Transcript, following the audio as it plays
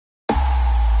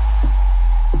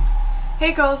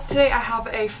Hey girls, today I have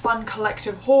a fun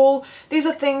collective haul. These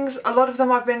are things, a lot of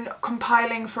them I've been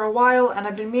compiling for a while and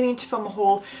I've been meaning to film a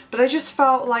haul, but I just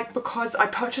felt like because I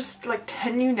purchased like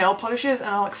 10 new nail polishes,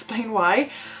 and I'll explain why,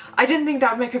 I didn't think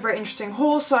that would make a very interesting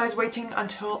haul, so I was waiting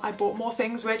until I bought more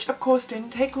things, which of course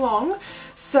didn't take long.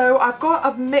 So I've got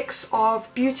a mix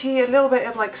of beauty, a little bit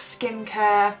of like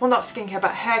skincare, well not skincare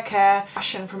but hair care,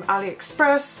 fashion from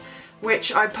AliExpress,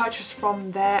 which I purchased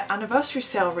from their anniversary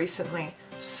sale recently.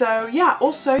 So yeah,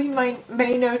 also you may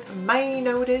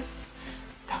notice,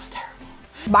 that was terrible.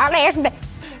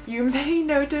 You may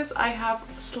notice I have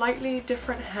slightly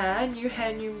different hair,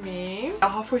 new me.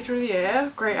 Halfway through the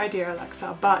year, great idea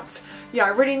Alexa, but yeah, I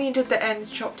really needed the ends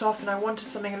chopped off and I wanted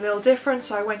something a little different,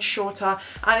 so I went shorter,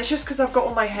 and it's just because I've got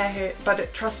all my hair here,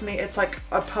 but trust me, it's like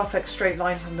a perfect straight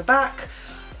line from the back.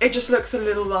 It just looks a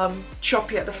little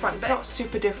choppy at the front. It's not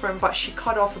super different, but she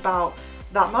cut off about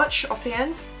that much off the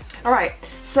ends. Alright,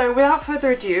 so without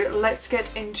further ado, let's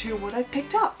get into what I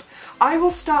picked up. I will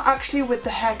start actually with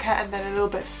the hair care and then a little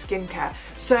bit of skincare.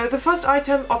 So the first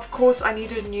item, of course, I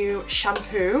needed a new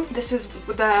shampoo. This is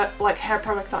the like hair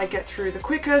product that I get through the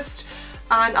quickest,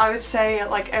 and I would say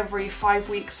like every 5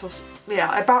 weeks or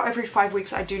yeah, about every 5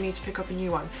 weeks I do need to pick up a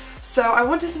new one. So I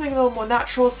wanted something a little more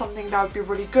natural, something that would be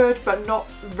really good but not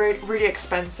really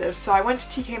expensive. So I went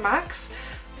to TK Maxx,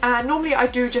 and normally I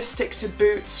do just stick to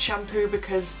Boots shampoo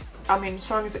because I mean, as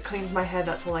long as it cleans my hair,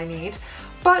 that's all I need.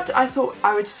 But I thought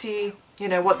I would see, you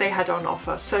know, what they had on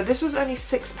offer. So this was only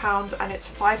 £6 and it's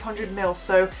 500ml.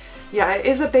 So yeah, it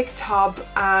is a big tub,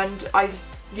 and I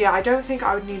don't think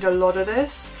I would need a lot of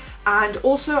this. And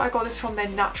also I got this from their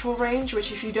natural range,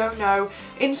 which if you don't know,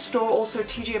 in store also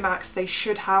TJ Maxx, they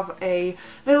should have a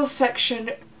little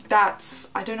section that's,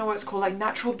 I don't know what it's called, like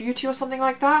natural beauty or something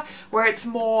like that, where it's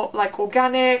more like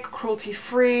organic, cruelty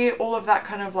free, all of that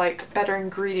kind of like better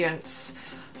ingredients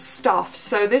stuff.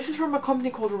 So this is from a company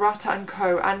called Rata &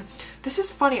 Co, and this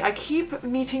is funny, I keep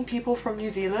meeting people from New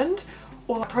Zealand,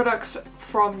 all products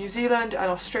from New Zealand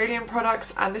and Australian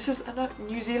products, and this is a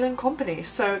New Zealand company,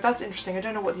 so that's interesting. I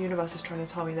don't know what the universe is trying to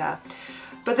tell me there.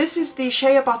 But this is the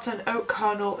Shea Butter and Oat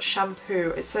Kernel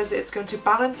shampoo. It says it's going to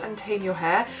balance and tame your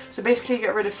hair. So basically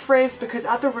get rid of frizz, because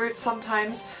at the roots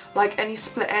sometimes, like any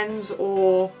split ends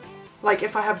or like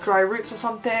if I have dry roots or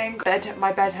something,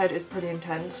 my bed head is pretty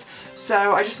intense.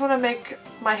 So I just want to make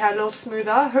my hair a little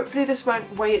smoother. Hopefully this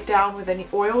won't weigh it down with any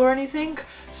oil or anything.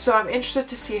 So I'm interested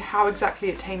to see how exactly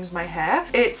it tames my hair.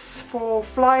 It's for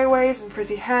flyaways and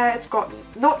frizzy hair. It's got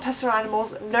not tested on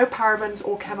animals, no parabens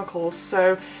or chemicals.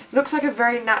 So it looks like a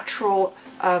very natural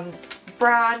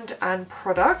brand and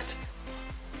product.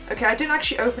 Okay, I didn't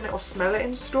actually open it or smell it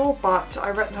in store, but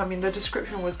I mean the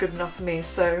description was good enough for me,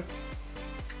 so.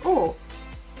 Oh,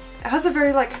 it has a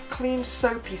very like clean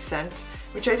soapy scent,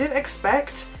 which I didn't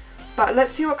expect, but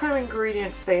let's see what kind of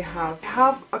ingredients they have.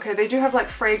 Okay, they do have like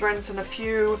fragrance and a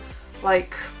few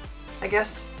like, I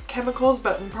guess, chemicals,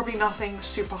 but probably nothing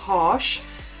super harsh.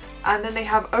 And then they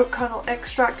have oat kernel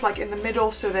extract like in the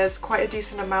middle, so there's quite a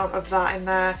decent amount of that in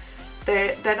there.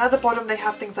 Then at the bottom they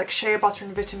have things like shea butter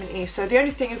and vitamin E. So the only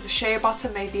thing is the shea butter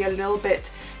may be a little bit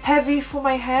heavy for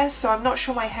my hair, so I'm not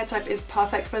sure my hair type is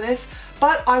perfect for this,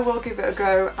 but I will give it a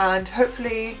go, and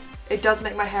hopefully it does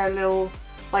make my hair a little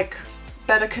like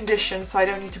better condition, so I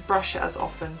don't need to brush it as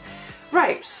often.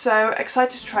 Right, so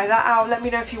excited to try that out. Let me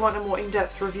know if you want a more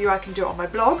in-depth review. I can do it on my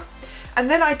blog. And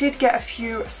then I did get a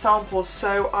few samples,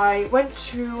 so I went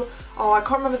to, oh, I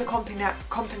can't remember the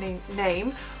company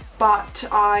name, but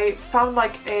I found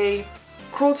like a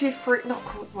cruelty-free,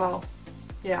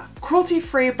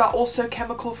 cruelty-free but also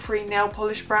chemical-free nail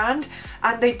polish brand,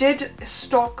 and they did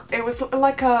stock, it was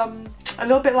like a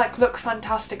little bit like Look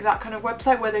Fantastic, that kind of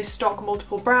website where they stock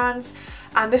multiple brands,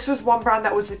 and this was one brand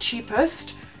that was the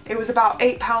cheapest. It was about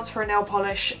 £8 for a nail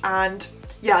polish, and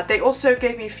yeah, they also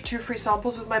gave me 2 free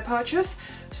samples with my purchase,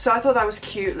 so I thought that was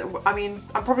cute. I mean,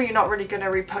 I'm probably not really going to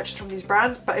repurchase from these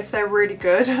brands, but if they're really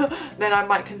good, then I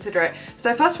might consider it. So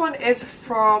the first one is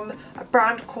from a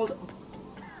brand called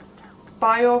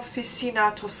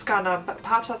Biofficina Toscana, but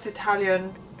perhaps that's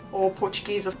Italian or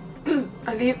Portuguese.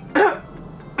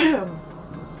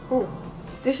 Oh,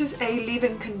 this is a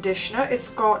leave-in conditioner. It's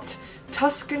got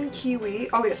Tuscan kiwi.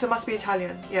 Oh yes, it must be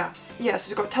Italian. Yes,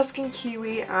 it's got Tuscan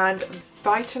kiwi and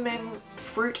vitamin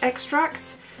fruit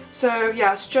extracts. So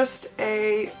yeah, it's just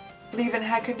a leave-in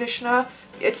hair conditioner.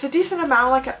 It's a decent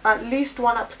amount, like at least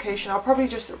one application. I'll probably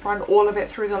just run all of it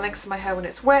through the lengths of my hair when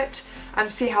it's wet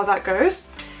and see how that goes.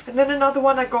 And then another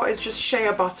one I got is just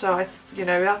shea butter. You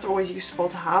know, that's always useful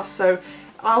to have. So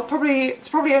it's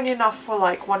probably only enough for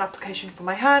like one application for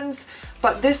my hands.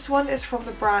 But this one is from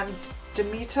the brand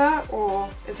Demeter, or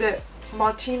is it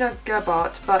Martina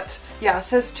Gebhardt, but yeah, it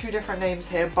says 2 different names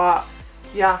here, but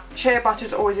yeah, shea butter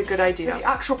is always a good idea. So the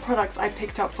actual products I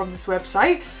picked up from this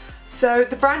website. So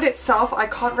the brand itself I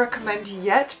can't recommend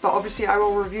yet, but obviously I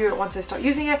will review it once I start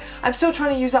using it. I'm still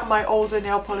trying to use up my older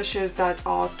nail polishes that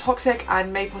are toxic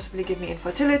and may possibly give me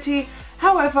infertility.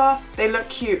 However, they look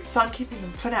cute, so I'm keeping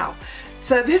them for now.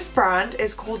 So this brand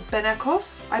is called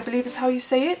Benecos, I believe is how you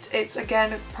say it. It's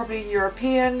again probably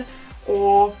European,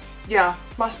 or yeah,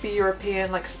 must be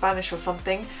European, like Spanish or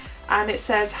something. And it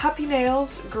says happy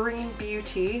nails, green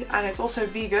beauty, and it's also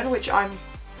vegan, which I'm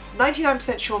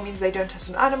 99% sure means they don't test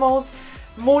on animals,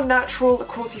 more natural,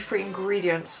 cruelty-free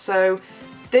ingredients. So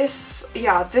this,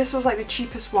 yeah, this was like the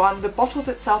cheapest one. The bottles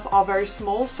itself are very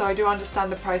small, so I do understand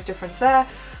the price difference there.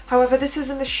 However, this is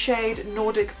in the shade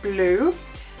Nordic Blue,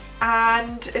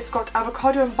 and it's got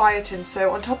avocado and biotin.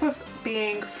 So on top of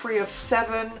being free of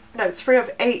it's free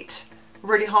of 8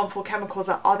 really harmful chemicals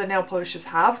that other nail polishes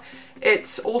have.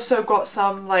 It's also got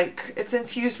some, like, it's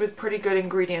infused with pretty good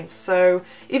ingredients, so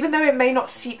even though it may not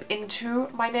seep into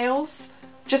my nails,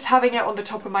 just having it on the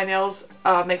top of my nails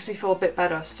makes me feel a bit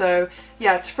better. So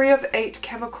yeah, it's free of 8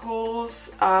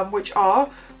 chemicals, which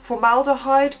are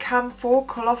formaldehyde, camphor,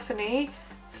 colophony,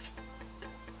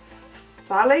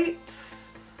 phthalates,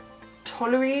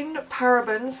 toluene,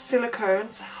 parabens,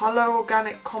 silicones,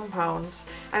 haloorganic compounds,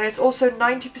 and it's also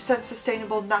 90%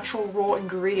 sustainable natural raw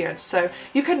ingredients. So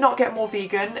you cannot get more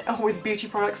vegan with beauty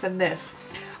products than this.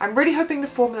 I'm really hoping the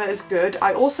formula is good.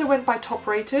 I also went by top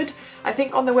rated. I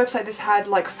think on the website this had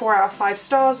like 4 out of 5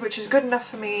 stars, which is good enough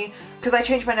for me because I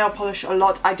change my nail polish a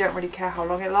lot. I don't really care how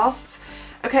long it lasts.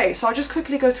 Okay, so I'll just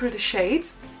quickly go through the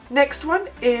shades. Next one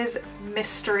is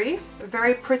Mystery, a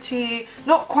very pretty,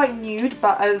 not quite nude,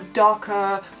 but a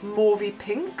darker mauvey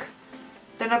pink.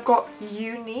 Then I've got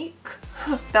Unique,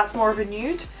 that's more of a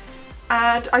nude.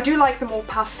 And I do like the more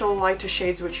pastel lighter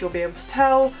shades, which you'll be able to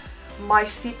tell. My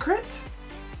Secret.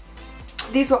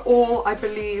 These were all, I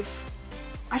believe,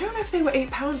 I don't know if they were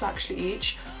 £8 actually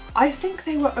each. I think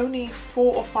they were only £4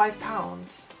 or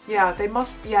 £5. Yeah,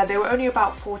 they were only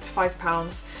about £4 to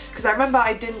 £5 because I remember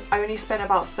I only spent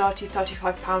about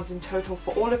 £30–35 in total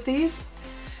for all of these.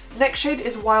 Next shade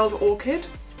is Wild Orchid.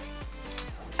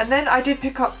 And then I did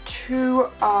pick up 2,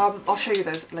 I'll show you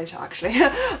those later actually.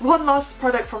 One last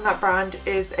product from that brand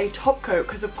is a top coat,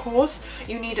 because of course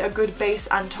you need a good base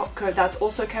and top coat that's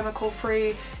also chemical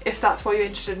free if that's what you're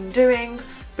interested in doing,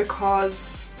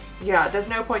 because yeah, there's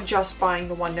no point just buying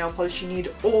the one nail polish. You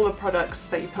need all the products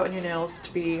that you put on your nails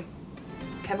to be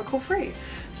chemical free.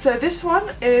 So this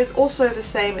one is also the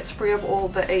same. It's free of all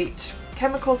the 8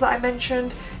 chemicals that I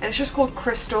mentioned, and it's just called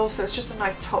Crystal, so it's just a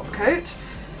nice top coat.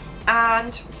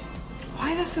 And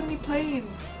why are there so many planes?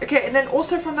 Okay, and then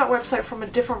also from that website, from a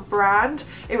different brand,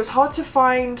 it was hard to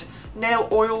find nail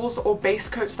oils or base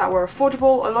coats that were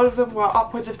affordable. A lot of them were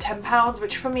upwards of £10,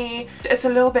 which for me, it's a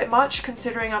little bit much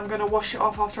considering I'm going to wash it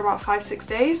off after about 5–6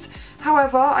 days.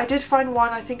 However, I did find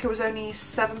one, I think it was only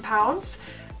 £7,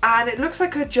 and it looks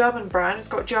like a German brand. It's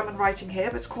got German writing here,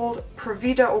 but it's called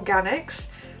Provida Organics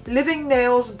Living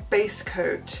Nails Base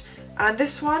Coat. And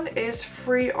this one is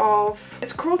free of,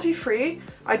 it's cruelty free.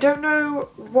 I don't know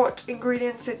what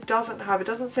ingredients it doesn't have. It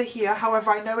doesn't say here. However,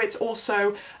 I know it's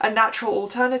also a natural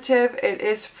alternative. It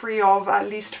is free of at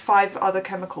least 5 other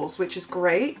chemicals, which is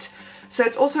great. So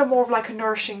it's also more of like a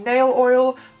nourishing nail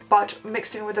oil, but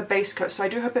mixed in with a base coat. So I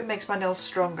do hope it makes my nails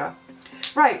stronger.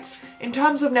 Right, in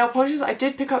terms of nail polishes, I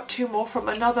did pick up 2 more from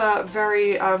another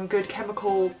very good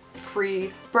chemical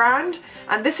free brand,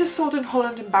 and this is sold in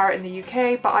Holland and Barrett in the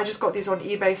UK, but I just got these on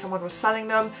eBay. Someone was selling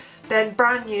them. Then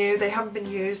brand new, they haven't been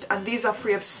used, and these are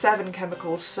free of 7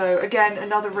 chemicals, so again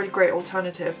another really great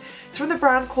alternative. It's from the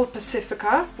brand called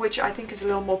Pacifica, which I think is a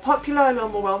little more popular, a little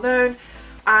more well known,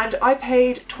 and I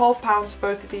paid £12 for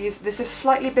both of these. This is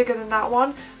slightly bigger than that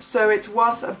one, so it's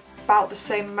worth about the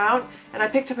same amount. And I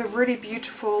picked up a really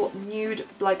beautiful nude,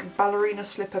 like ballerina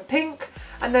slipper pink,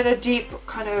 and then a deep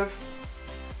kind of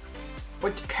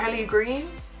Kelly green,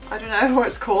 I don't know what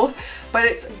it's called, but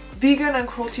it's vegan and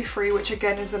cruelty free, which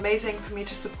again is amazing for me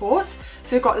to support. So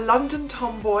we've got London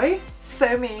Tomboy,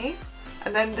 so me,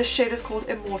 and then this shade is called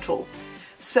Immortal.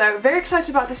 So very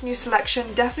excited about this new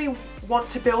selection. Definitely want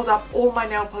to build up all my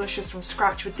nail polishes from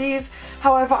scratch with these.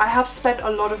 However, I have spent a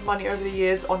lot of money over the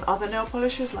years on other nail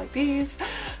polishes like these,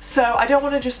 so I don't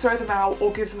want to just throw them out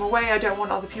or give them away. I don't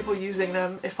want other people using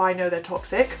them if I know they're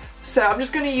toxic. So I'm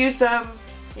just going to use them,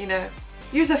 you know,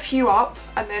 use a few up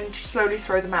and then slowly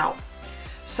throw them out.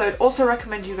 So I'd also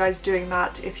recommend you guys doing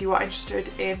that if you are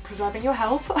interested in preserving your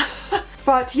health.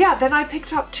 But yeah, then I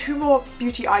picked up 2 more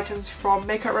beauty items from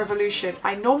Makeup Revolution.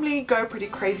 I normally go pretty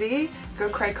crazy, go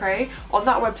cray-cray on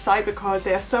that website because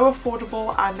they are so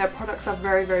affordable and their products are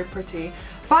very, very pretty.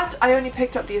 But I only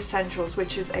picked up the essentials,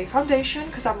 which is a foundation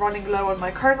because I'm running low on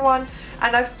my current one.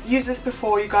 And I've used this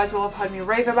before, you guys will have heard me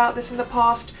rave about this in the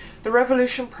past. The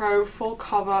Revolution Pro Full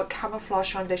Cover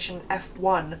Camouflage Foundation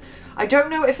F1. I don't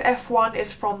know if F1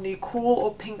 is from the cool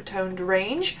or pink toned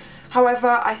range.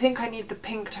 However, I think I need the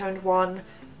pink toned one.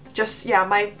 Just, yeah,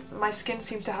 my skin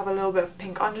seems to have a little bit of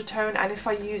pink undertone, and if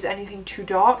I use anything too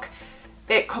dark,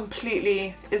 it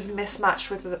completely is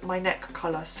mismatched with my neck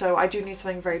colour. So I do need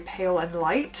something very pale and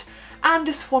light. And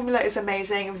this formula is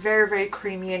amazing, very, very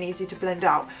creamy and easy to blend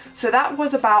out. So that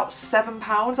was about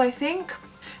 £7, I think.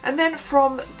 And then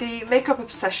from the Makeup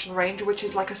Obsession range, which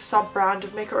is like a sub-brand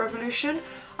of Makeup Revolution,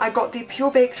 I got the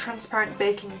Pure Bake Transparent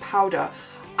Baking Powder.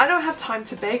 I don't have time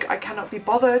to bake, I cannot be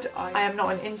bothered. I am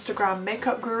not an Instagram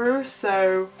makeup guru,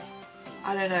 so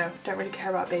I don't know, don't really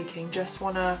care about baking. Just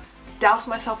want to douse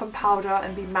myself in powder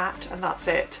and be matte, and that's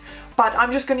it. But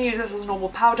I'm just going to use this as normal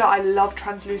powder. I love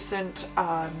translucent,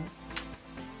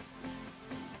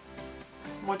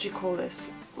 what do you call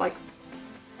this? Like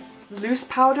loose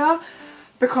powder,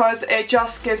 because it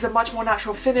just gives a much more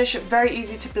natural finish, very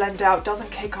easy to blend out, doesn't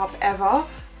cake up ever.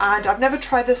 And I've never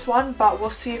tried this one, but we'll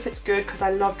see if it's good because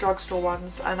I love drugstore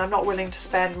ones and I'm not willing to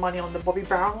spend money on the Bobbi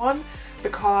Brown one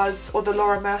because, or the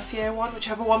Laura Mercier one,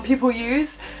 whichever one people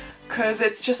use, because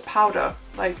it's just powder.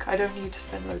 Like, I don't need to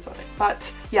spend loads on it.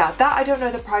 But yeah, that I don't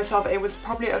know the price of. It was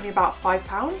probably only about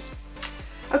 £5.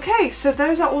 Okay, so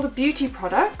those are all the beauty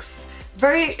products.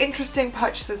 Very interesting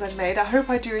purchases I made. I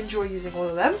hope I do enjoy using all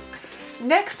of them.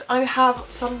 Next, I have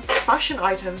some fashion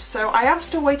items. So I am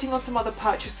still waiting on some other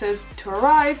purchases to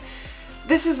arrive.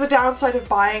 This is the downside of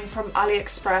buying from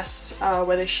AliExpress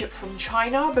where they ship from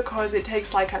China, because it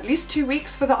takes like at least 2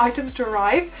 weeks for the items to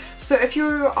arrive. So if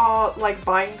you are like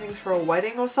buying things for a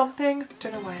wedding or something,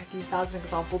 don't know why I use that as an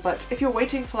example, but if you're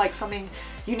waiting for like something,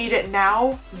 you need it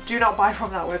now, do not buy from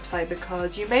that website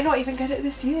because you may not even get it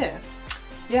this year.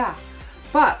 Yeah,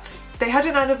 but they had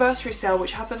an anniversary sale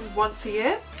which happens once a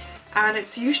year. And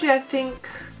it's usually, I think,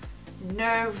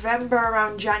 November,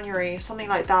 around January, something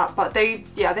like that. But they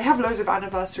have loads of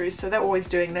anniversaries, so they're always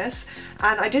doing this.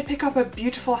 And I did pick up a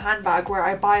beautiful handbag where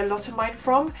I buy a lot of mine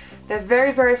from. They're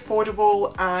very, very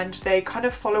affordable and they kind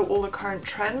of follow all the current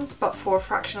trends, but for a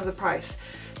fraction of the price.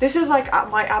 This is like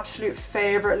my absolute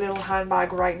favorite little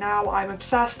handbag right now. I'm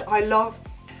obsessed. I love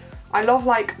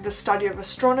like the study of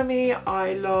astronomy.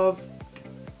 I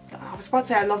was about to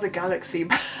say I love the galaxy,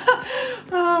 but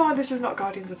oh, this is not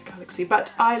Guardians of the Galaxy,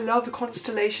 but I love the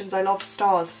constellations, I love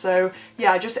stars, so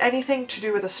yeah, just anything to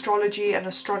do with astrology and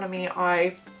astronomy,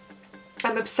 I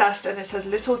am obsessed. And it says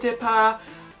Little Dipper,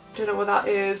 don't know what that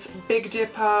is, Big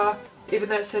Dipper, even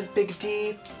though it says Big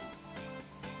D.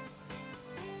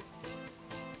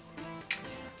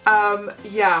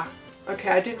 Yeah, okay,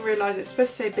 I didn't realise it's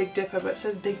supposed to say Big Dipper, but it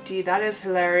says Big D. That is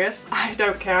hilarious. I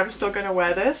don't care, I'm still gonna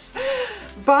wear this.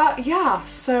 But yeah,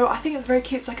 so I think it's very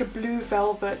cute. It's like a blue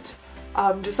velvet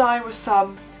design with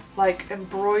some like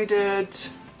embroidered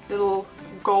little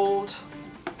gold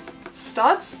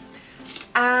studs.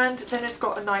 And then it's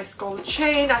got a nice gold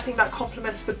chain. I think that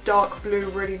complements the dark blue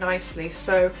really nicely.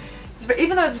 So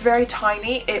even though it's very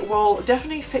tiny, it will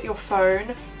definitely fit your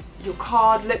phone, your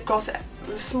card, lip gloss,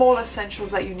 the small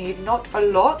essentials that you need, not a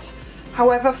lot.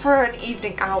 However, for an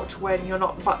evening out when you're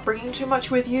not bringing too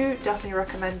much with you, definitely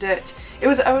recommend it. It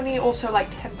was only also like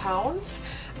 £10,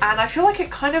 and I feel like it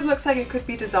kind of looks like it could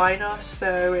be designer,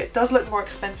 so it does look more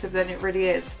expensive than it really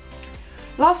is.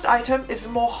 Last item is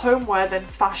more homeware than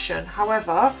fashion.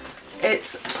 However,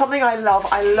 it's something I love.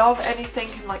 I love anything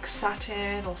in like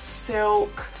satin or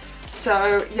silk.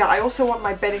 So yeah, I also want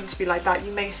my bedding to be like that.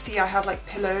 You may see I have like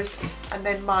pillows, and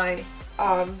then my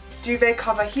duvet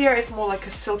cover here is more like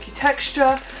a silky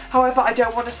texture. However, I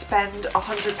don't want to spend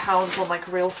 £100 on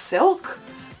like real silk,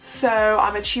 so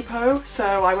I'm a cheapo,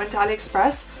 so I went to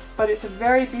AliExpress. But it's a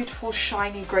very beautiful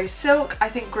shiny grey silk. I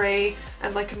think grey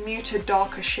and like a muted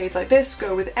darker shade like this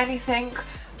go with anything,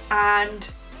 and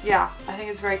yeah, I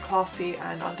think it's very classy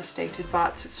and understated,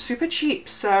 but super cheap.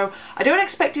 So I don't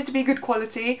expect it to be good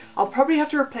quality. I'll probably have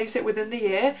to replace it within the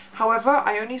year. However,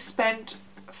 I only spent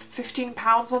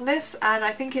 £15 on this, and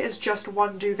I think it is just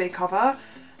one duvet cover.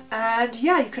 And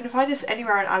yeah, you can find this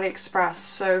anywhere on AliExpress,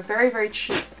 so very, very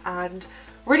cheap, and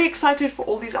really excited for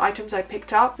all these items I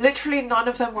picked up. Literally none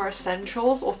of them were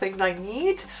essentials or things I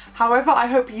need. However, I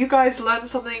hope you guys learned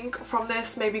something from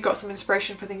this, maybe got some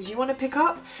inspiration for things you want to pick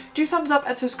up. Do thumbs up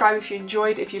and subscribe if you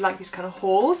enjoyed, if you like these kind of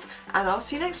hauls, and I'll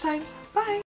see you next time. Bye!